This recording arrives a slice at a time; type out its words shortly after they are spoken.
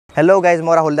Hello guys,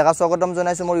 মই RAHUL DEKA স্বাগতম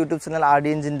জনাইছো মোৰ YouTube চেনেল RD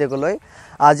Engine দেখলৈ।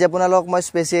 আজি আপোনালোক মই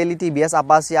specially TVS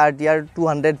Apache RTR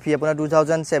 200V আপোনাৰ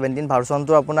 2017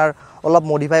 ভাৰ্চনটো আপোনাৰ অলপ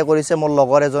মডিফাই কৰিছে মোৰ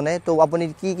লগৰ এজনে। তো আপুনি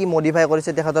কি মডিফাই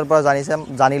কৰিছে তেখেতৰ পৰা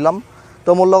জানিলাম।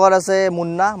 তো মোৰ লগৰ আছে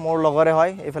মুন্না, মোৰ লগৰে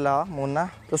হয় এফালে মুন্না।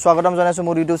 তো স্বাগতম জনাইছো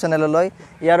মোৰ YouTube চেনেললৈ।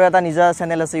 ইয়াৰো এটা নিজা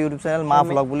চেনেল আছে YouTube চেনেল মা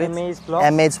ব্লগ বুলি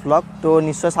MH ব্লগ। তো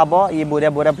নিশ্চয় চাব, ই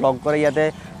বঢ়িয়া ব্লগ কৰে ইয়াতে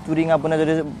টুৰিং আপুনি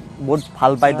যদি বহুত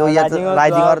ভাল পায় তো ইয়াত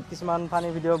ৰাইডিংৰ কিছুমান ফানি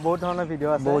ভিডিও বহুত ধৰণৰ ভিডিও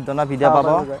আছে, বহুত ধৰণৰ ভিডিও পাব।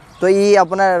 তো ই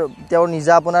আপোনাৰ তেওঁৰ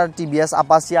নিজা আপোনাৰ TVS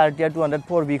Apache RTR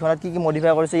 204V খনত কি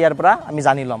মডিফাই কৰিছে ইয়াৰ পৰা আমি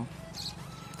জানি লম।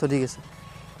 তো ঠিক আছে,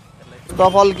 তো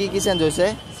ফল কি চেঞ্জ হৈছে?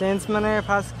 চেঞ্জ মানে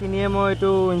ফাৰ্স্ট কিনিয়ে মই এইটো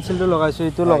উইন্ডশিল্ডটো লগাইছো।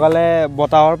 এইটো লগালে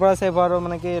বতাহৰ পৰা সেভ আৰু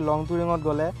মানে কি লং টুৰিঙত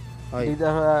গলে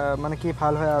মানে কি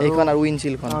ভাল হয়। আৰু এইখন আৰু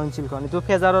উইন্ডশিল্ডখন এইটো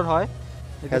ফেজাৰৰ হয়,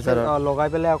 লগাই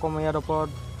পেলাই আকৌ মই ইয়াৰ ওপৰত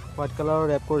হোৱাইট কালাৰৰ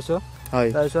ৰেপ কৰিছো।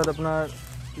 তাৰপিছত আপোনাৰ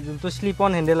যোনটো স্লিপ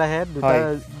অন হেন্ডেল আহে দুটা,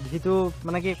 হিটো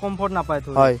মানে কি কমফৰ্ট নাপায়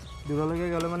তো দূৰলৈকে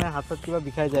গলে মানে হাতত কিবা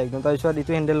বিখাই যায় একদম। তাৰপিছত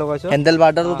ইটো হেন্ডেল লগাইছো, হেন্ডেল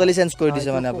বাৰটা টোটালি চেঞ্জ কৰি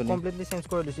দিছে মানে আপুনি? কমপ্লিটলি চেঞ্জ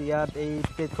কৰি দিছো। ইয়াত এই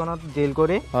প্লেটখনত ড্ৰিল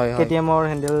কৰি কেটিএমৰ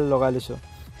হেন্ডেল লগাই লৈছো।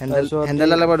 হেন্ডেল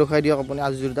এবাৰ দেখাই দিয়ক আপুনি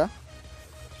আজিৰটা।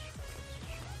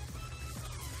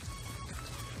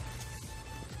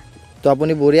 তো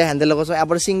আপুনি বঢ়িয়া হেন্ডেল লগাইছে।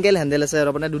 আপোনাৰ সিঙ্গেল হেন্ডেল আছে আৰু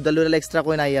আপোনাৰ দুডাল এক্সট্ৰা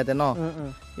কই নাই ইয়াতে ন?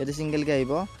 ইয়াতে সিঙ্গেল কে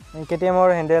আহিব। কেটিএমৰ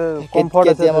হেন্ডেল কমফৰ্ট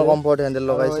আছে, কেটিএমৰ কমফৰ্ট হেন্ডেল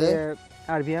লগাইছে।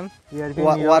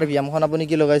 RVM খন আপুনি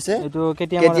কি লগাইছে? এটো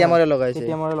কেটিএমৰে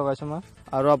লগাইছে মই।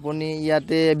 আৰু আপুনি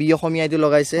ইয়াতে বি অসমীয়া এটো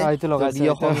লগাইছে। বি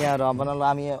অসমীয়া আৰু আপোনালোক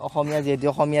আমি অসমীয়া যেহেতু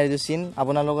অসমীয়া এটো চিন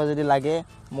আপোনালোকৰ যদি লাগে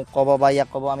মোক ক'ব বা ইয়াক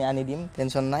ক'ব, আমি আনি দিম,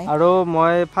 টেনচন নাই। আৰু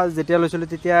মই ফাৰ্স্ট যেতিয়া লৈছিলো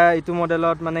তেতিয়া ইটো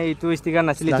মডেলত মানে ইটো ষ্টিকাৰ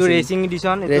নাছিল, ইটো ৰেচিং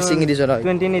এডিশন হয়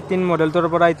 2018 মডেলটোৰ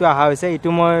পৰা ইটো আহা হৈছে। ইটো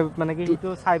মই মানে কি ইটো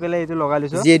চাই পেলাই ইটো লগাই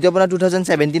লৈছো। যেহেতু আপোনাৰ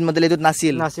 2017 মডেল এটো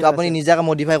নাছিল, তো আপুনি নিজাকে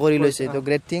মডিফাই কৰি লৈছে। তো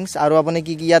গ্ৰেট থিংস। আৰু আপুনি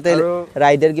কি ইয়াতে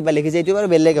ৰাইডাৰ কিবা লিখিছে এইটো বাৰু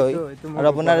বেলেগ হয়। আৰু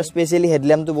আপোনাৰ স্পেশালি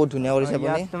হেডল্যাম্পটো বহুত ধুনীয়া কৰিছে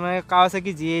আপুনি। ইয়াত তুমি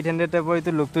কাৱাসাকি G800 টাইপৰ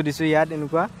ইটো লুকটো দিছো ইয়াত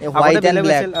এনেকুৱা। হোৱাইট এন্ড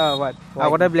ব্ল্যাক,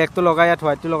 আগতে ব্ল্যাকটো লগাই ইয়াত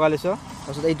হোৱাইটটো লগাই লৈছো।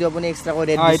 তাৰপিছত এইটো আপুনি এক্সট্ৰা কৰি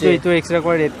ৰেড দিছে। এইটো এক্সট্ৰা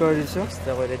কৰি ৰেড কৰি দিছো,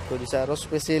 আৰু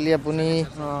স্পেশালি আপুনি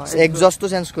এক্সজষ্টটো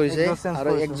চেঞ্জ কৰিছে।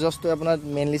 আৰু এক্সজষ্টটো আপোনাৰ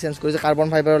মেইনলি চেঞ্জ কৰিছে, কাৰ্বন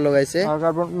ফাইবাৰ লগাইছে।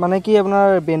 কাৰ্বন মানে কি আপোনাৰ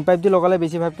বেন পাইপ দি লগালে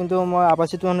বেছি ভাল, কিন্তু মই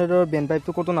Apache 200 ৰ বেন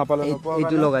পাইপটো কতো নাপালো।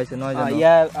 এইটো লগাইছে নহয় জানো?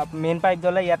 ইয়াৰ মেইন পাইপ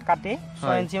দলে ইয়াত কাটি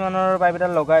 6 ইঞ্চি মানৰ পাইপ এটা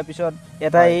লগাই পিছত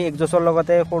এটা এই এক্সজষ্টৰ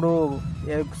লগতে সৰু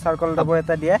সাৰ্কেল টাইপৰ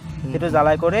এটা দিয়ে, সেইটো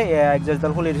জ্বালাই কৰি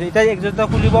এক্সজষ্টডাল খুলি দিছো। এটা এক্সজষ্টডাল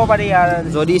খুলিব পাৰি আৰ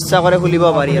যদি ইচ্ছা কৰে খুলিব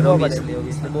পাৰি। আৰু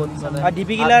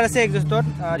ডিপি গিলাৰ আছে এক্সজষ্টত,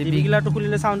 ডিপি গিলাৰটো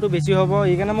খুলিলে সাউন্ডটো বেছি হ'ব,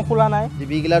 এইকাৰণে মই খোলা নাই।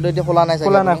 ডিপি গিলাৰটো এতিয়া খোলা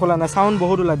নাই সাউন্ড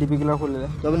বহুত ওলা ডিপি গিলাৰ খুলিলে।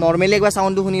 তবে নৰমালি একবাৰ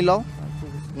সাউন্ডটো শুনি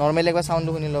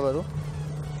লও, বাৰু।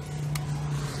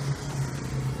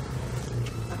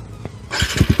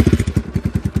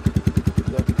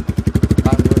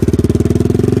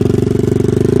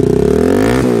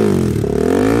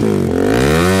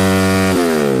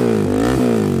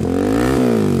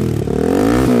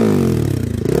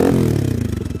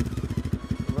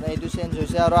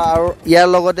 আৰু ইয়াৰ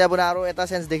লগতে আপুনি আৰু এটা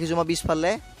চেঞ্জ দেখিছো মই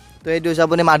পিছফালে। তো এইটো হৈছে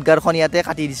আপুনি মাডগাৰখন ইয়াতে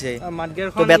কাটি দিছে।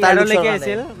 মাডগাৰখন বেটাৰলৈকে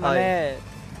আছিল মানে,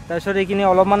 তাৰপিছত এইখিনি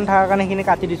অলপমান থাকাৰ কাৰণে এইখিনি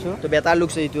কাটি দিছো। তো বেটাৰ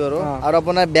লুকছ এইটো। আৰু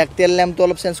আপোনাৰ বেক টেল ল্যাম্পটো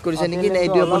অলপ চেঞ্জ কৰিছে নেকি?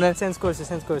 এইটো আপোনাৰ চেঞ্জ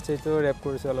কৰিছে এইটো ৰেপ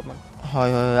কৰিছে অলপমান।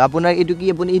 হয়। আপোনাৰ এইটো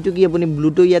কি আপুনি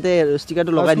ব্লুটো ইয়াতে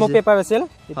ষ্টিকাৰটো লগাই দিছে? স্মোক পেপাৰ আছিল,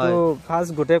 এইটো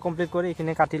ফাৰ্স্ট গোটে কমপ্লিট কৰি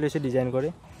এইখিনি কাটি লৈছে ডিজাইন কৰি।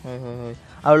 হয়।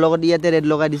 আৰু লগত ইয়াতে ৰেড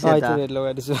লগাই দিছে। এটা ৰেড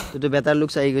লগাই দিছো। তো বেটাৰ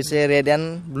লুকছ আহি গৈছে, ৰেড এণ্ড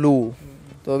ব্লু।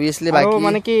 তো অবভিয়াসলি বাকি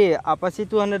মানে কি Apache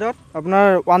 200 ত আপোনাৰ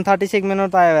 130 সেগমেন্টৰ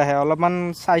টায়াৰ আহে, অলপমান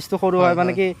সাইজটো সৰু হয়,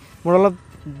 মানে কি মোৰ অলপ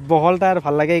বহল টায়াৰ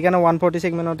ভাল লাগে, এইকাৰণে 140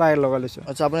 সেগমেন্টৰ টায়াৰ লগাই লৈছো।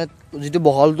 আচ্ছা, আপুনি যেটো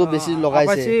বহলটো বেছি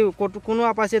লগাইছে। কোনো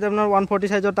Apache আপোনাৰ 140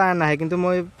 সাইজৰ টায়াৰ নাহে, কিন্তু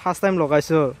মই ফাৰ্স্ট টাইম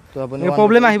লগাইছো। তো আপুনি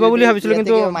প্ৰবলেম আহিব বুলি ভাবিছিলো,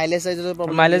 কিন্তু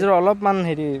মাইলেজৰ অলপমান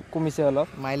হেৰি কমিছে, অলপ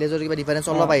মাইলেজৰ কিবা ডিফাৰেন্স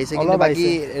অলপ আহিছে, কিন্তু বাকি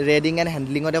ৰেডিং এণ্ড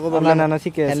হ্যান্ডলিংত একো প্ৰবলেম নাই।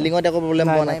 ঠিক আছে, হ্যান্ডলিংত একো প্ৰবলেম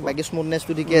হোৱা নাই, বাকি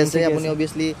স্মুথনেসটো ঠিকে আছে। আপুনি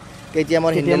অবভিয়াসলি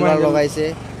কেটিএমৰ হ্যান্ডেল লগাইছে,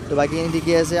 তো বাকি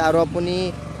ঠিকে আছে। আৰু আপুনি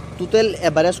টোটাল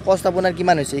এভাৰেজ কষ্ট আপোনাৰ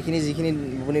কিমান হৈছে? এইখিনি যিখিনি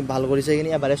আপুনি ভাল কৰিছে, এইখিনি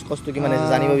এভাৰেজ কষ্ট কিমান হৈছে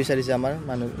জানিব বিচাৰিছে আমাৰ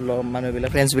মানুহবিলাক,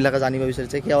 ফ্ৰেণ্ডছবিলাকে জানিব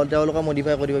বিচাৰিছে। তেওঁলোকে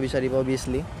মডিফাই কৰিব বিচাৰিব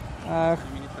অবভিয়াসলি।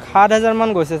 7000 মান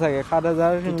গৈছে চাগে,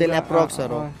 7000 টোটাল এপ্ৰক্স।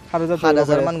 আৰু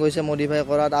 7000 মান গৈছে মডিফাই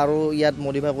কৰাত। আৰু ইয়াত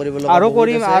মডিফাই কৰিব লগা আৰু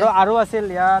কৰিম, আৰু আছিল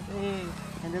ইয়াত এই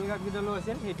হ্যান্ডেল গাৰ্ড গিডালো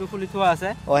আছিল, হেতু খুলি থোৱা আছে।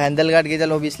 হ্যান্ডেল গাৰ্ড গিডাল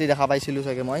অবভিয়াসলি দেখা পাইছিলো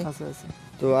চাগে মই। আছে।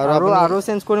 তো আৰু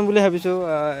চেঞ্জ কৰিম বুলি ভাবিছো,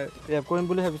 ৰেপ কৰিম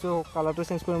বুলি ভাবিছো, কালাৰটো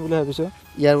চেঞ্জ কৰিম বুলি ভাবিছো,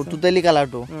 ইয়াৰ টোটালি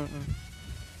কালাৰটো।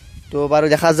 তো বাৰু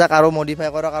দেখা যাক, আৰু মডিফাই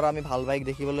কৰক, আৰু আমি ভাল বাইক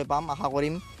দেখিবলৈ পাম আশা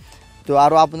কৰিম। তো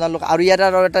আৰু আপোনালোক আৰু ইয়াত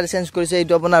আৰু এটা চেঞ্জ কৰিছে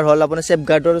এইটো আপোনাৰ হল আপোনাৰ সেফ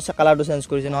গাৰ্ডৰ কালাৰটো চেঞ্জ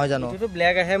কৰিছে নহয় জানো এইটো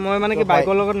ব্ল্যাক আহে মই মানে কি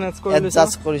বাইকৰ লগত মেচ কৰি লৈছো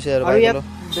এডজাস্ট কৰিছে আৰু ইয়াত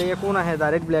একো নাহে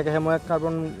ডাইৰেক্ট ব্ল্যাক আহে মই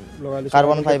কাৰ্বন লগাই লৈছো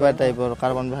কাৰ্বন ফাইবাৰ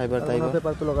টাইপৰ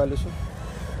পেপাৰটো লগাই লৈছো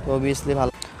তো অবভিয়াসলি ভাল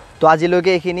তো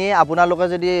আজিলৈকে এইখিনি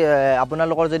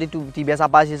আপোনালোকৰ যদি টিভিএছ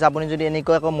আপাচি আছে আপুনি যদি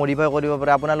এনেকুৱাকৈ মডিফাই কৰিব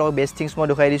পাৰে আপোনালোকৰ বেষ্ট থিংছ মই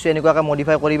দেখাই দিছোঁ এনেকুৱাকৈ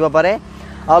মডিফাই কৰিব পাৰে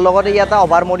আৰু লগতে ইয়াতে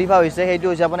অভাৰ মডিফাই হৈছে সেইটো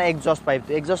হৈছে আপোনাৰ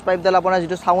এক্সজষ্ট পাইপডাল আপোনাৰ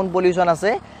যিটো সাউণ্ড পলিউশ্যন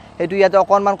আছে সেইটো ইয়াতে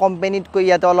অকণমান কোম্পানীতকৈ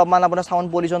ইয়াতে অলপমান আপোনাৰ সাউণ্ড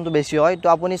পলিউশ্যনটো বেছি হয় তো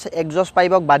আপুনি এক্সজষ্ট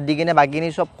পাইপক বাদ দি কিনে বাকীখিনি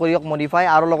চব কৰিওক মডিফাই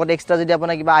আৰু লগতে এক্সট্ৰা যদি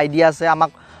আপোনাৰ কিবা আইডিয়া আছে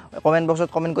আমাক কমেণ্ট বক্সত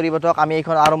কমেণ্ট কৰিব থওক আমি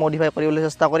এইখন আৰু মডিফাই কৰিবলৈ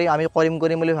চেষ্টা কৰিম আমি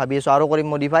কৰিম বুলি ভাবি আছোঁ আৰু কৰিম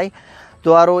মডিফাই তো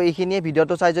আৰু এইখিনিয়ে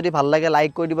ভিডিঅ'টো চাই যদি ভাল লাগে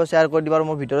লাইক কৰি দিব শ্বেয়াৰ কৰি দিব আৰু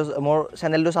মোৰ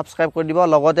চেনেলটো ছাবস্ক্ৰাইব কৰি দিব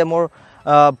লগতে মোৰ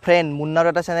ফ্ৰেণ্ড মুন্নাৰ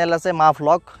এটা চেনেল আছে মা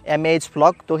ভ্লগ MAH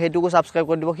ভ্লগ তো সেইটোকো ছাবস্ক্ৰাইব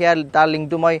কৰি দিব তাৰ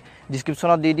লিংকটো মই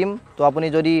ডিছক্ৰিপশ্যনত দি দিম তো আপুনি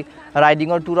যদি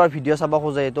ৰাইডিঙৰ টুৰৰ ভিডিঅ' চাব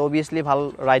খোজে তো অবভিয়াছলি ভাল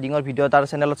ৰাইডিঙৰ ভিডিঅ' তাৰ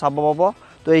চেনেলত চাব পাব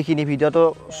তো এইখিনি ভিডিঅ'টো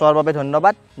চোৱাৰ বাবে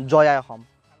ধন্যবাদ জয় আই অসম